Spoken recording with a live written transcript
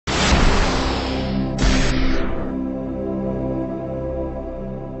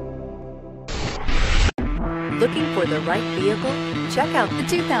Looking for the right vehicle? Check out the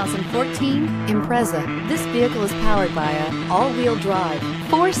 2014 Impreza. This vehicle is powered by a all-wheel drive,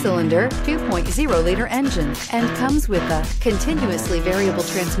 4-cylinder, 2.0-liter engine and comes with a continuously variable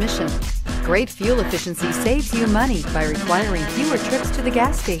transmission. Great fuel efficiency saves you money by requiring fewer trips to the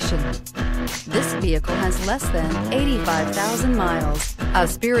gas station. This vehicle has less than 85,000 miles. A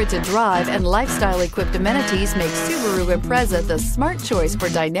spirited drive and lifestyle-equipped amenities make Subaru Impreza the smart choice for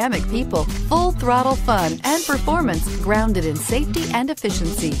dynamic people. Full throttle fun and performance grounded in safety and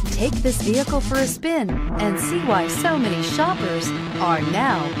efficiency. Take this vehicle for a spin and see why so many shoppers are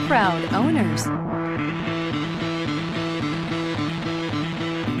now proud owners.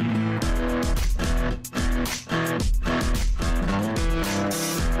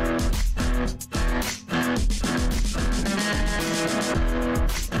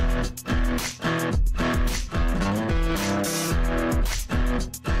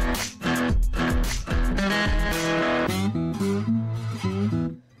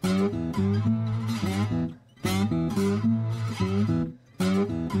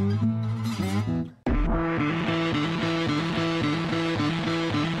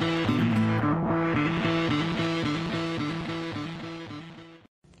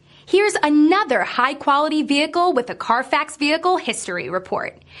 Here's another high-quality vehicle with a Carfax Vehicle History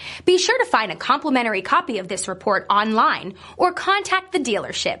Report. Be sure to find a complimentary copy of this report online or contact the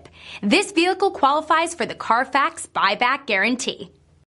dealership. This vehicle qualifies for the Carfax Buyback Guarantee.